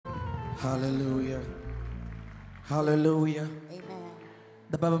Hallelujah. Hallelujah. Amen.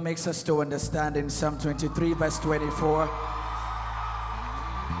 The Bible makes us to understand in Psalm 23 verse 24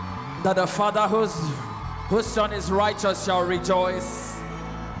 that the father whose son is righteous shall rejoice,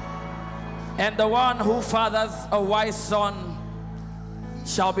 and the one who fathers a wise son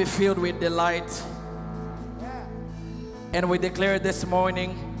shall be filled with delight. And we declare this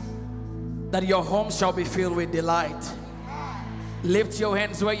morning that your home shall be filled with delight. Lift your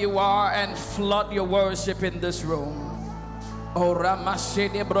hands where you are and flood your worship in this room. Oh,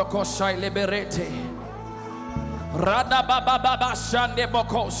 Ramashede Brokoshai Liberete. Rada Baba Baba Shande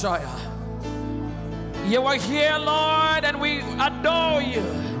Bokoshaya. You are here, Lord, and we adore you.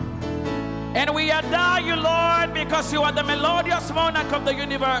 And we adore you, Lord, because you are the melodious monarch of the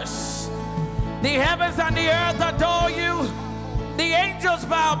universe. The heavens and the earth adore you. The angels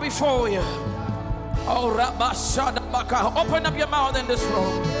bow before you. Oh, Rabashadabaka. Open up your mouth in this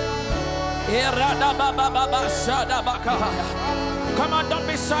room. Come on, don't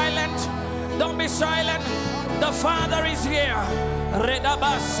be silent. Don't be silent. The Father is here.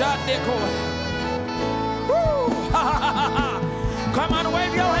 Come on,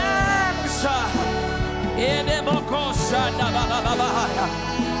 wave your hands.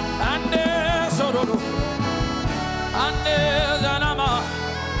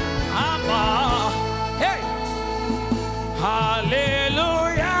 Hey,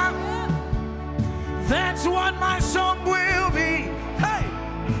 hallelujah. That's what my song will be. Hey,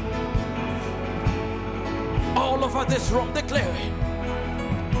 all over this room declare it.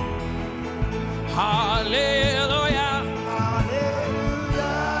 Hallelujah. Hallelujah.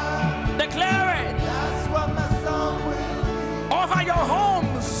 Declare it. That's what my song will be. Over your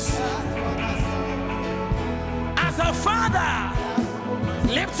homes. As a father,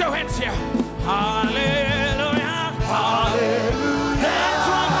 lift your hands here. Hallelujah. Hallelujah. That's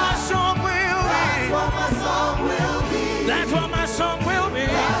what my song will be. That's what my song will be.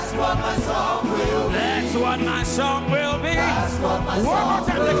 That's what my song will be. That's what my song will be. That's what my song will be. One more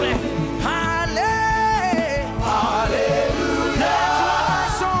time, declare. Hallelujah. Hallelujah. That's what my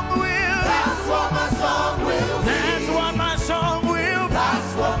song will be. That's what my song will be. That's what my song will be.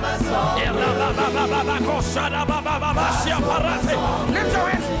 That's what my song will be. Lift your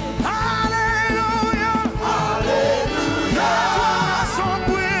hands. Hallelujah. Hallelujah. That's what my song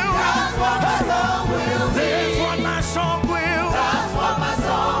will. That's what my song will be. That's what my song will. That's what my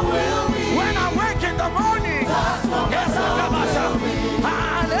song will be. When I wake in the morning, that's what my song will be.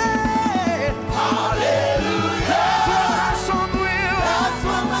 Hallelujah. That's what my song will. That's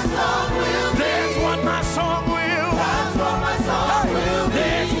what my song will be. That's what my song will. That's what my song will be.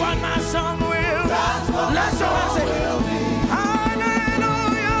 That's what my song will. That's what my song will be. Hallelujah.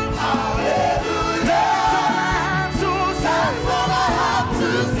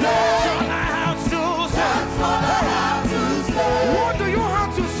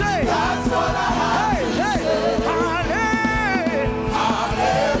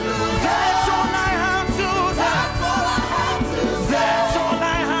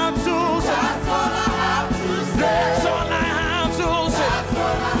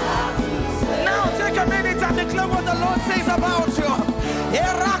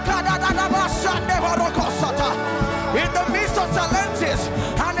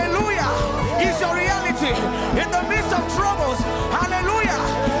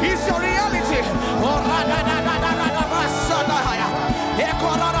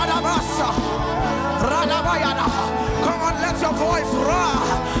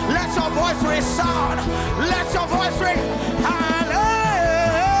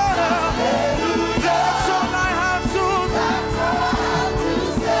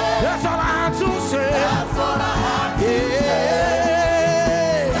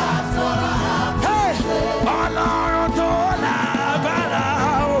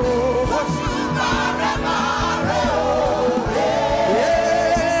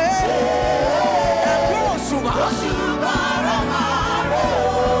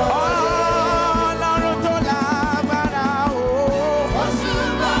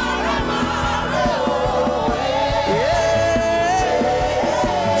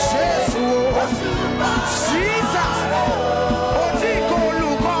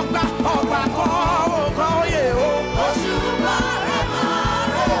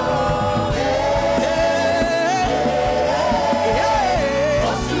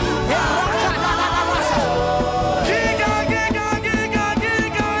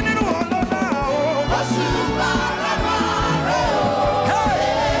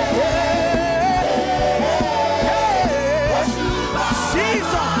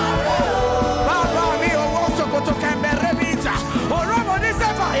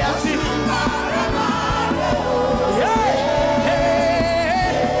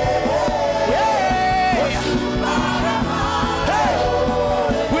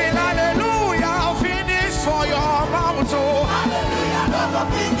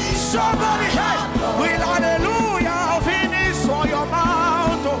 Somebody, hey, will hallelujah finish on your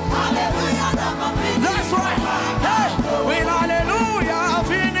mouth? That's right. Hey, will hallelujah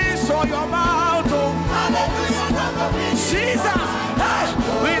finish on your mouth? Jesus, hey,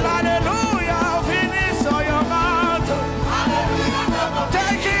 will hallelujah finish on your mouth?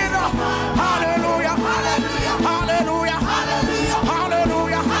 Take it up. Hallelujah, hallelujah, hallelujah,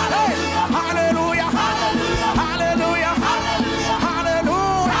 hallelujah, hey, hallelujah, hallelujah,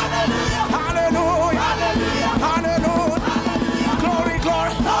 hallelujah, hallelujah, hallelujah, glory,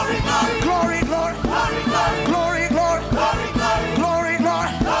 glory, glory, glory, glory, glory, glory, glory, glory,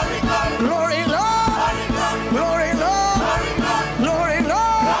 glory, glory, glory, glory, glory, glory,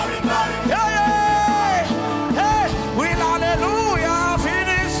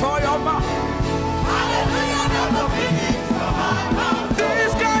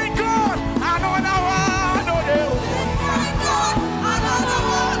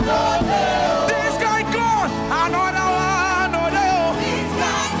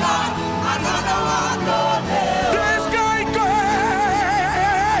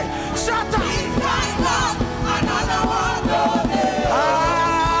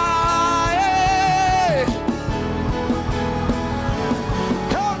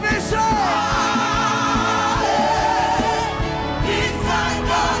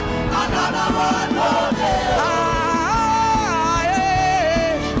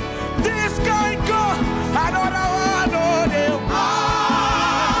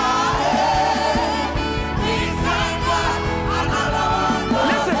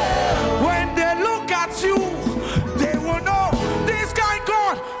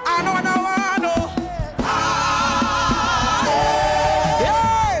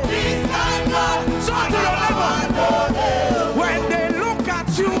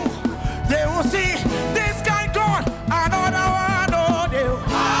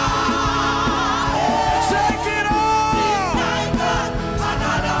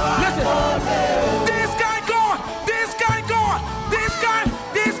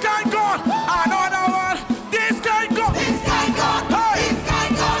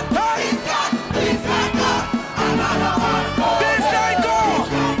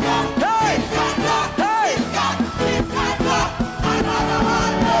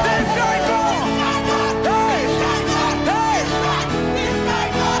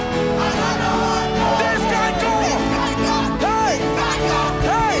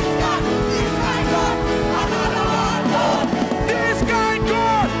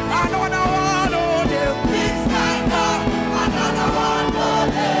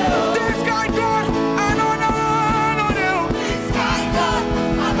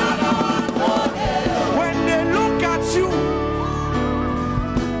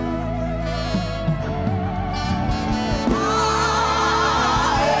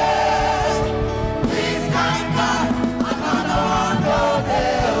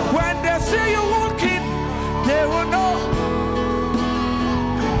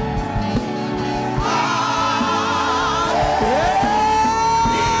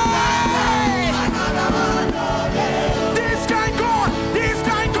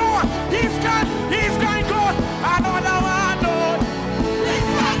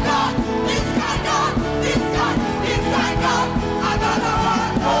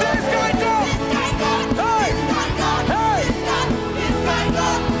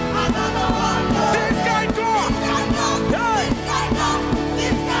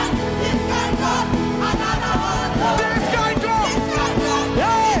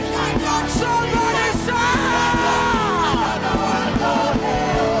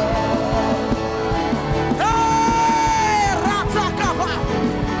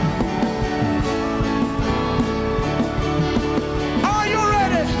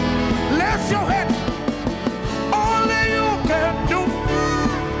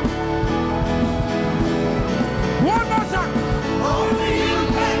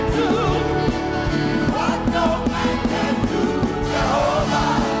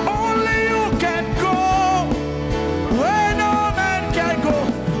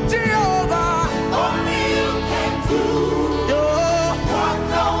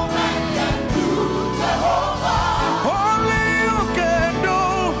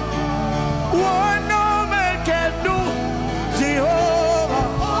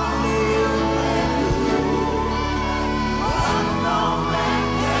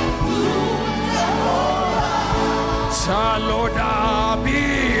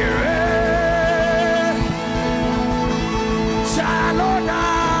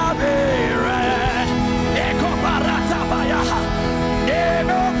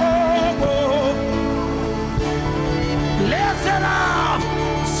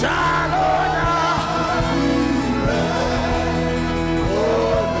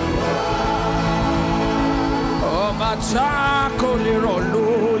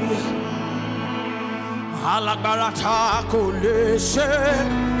 Alagbarata kulese.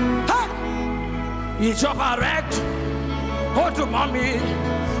 Ìjọba rẹ̀ ó dùn mọ́ mi.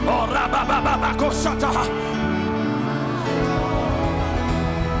 Ọ̀rá bàbá kò sọ́tà.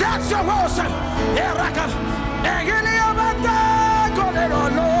 That's your worship. Eraka. Egili abata kolelo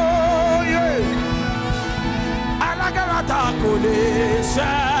ye. Alagarata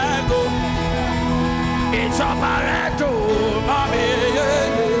kulese go. Ìjọba rẹ̀ dùn mọ́ mi.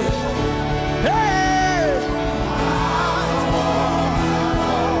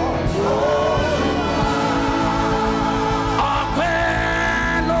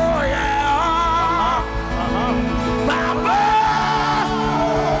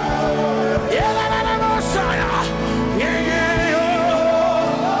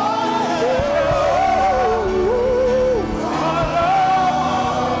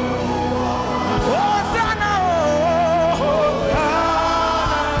 Hosanna,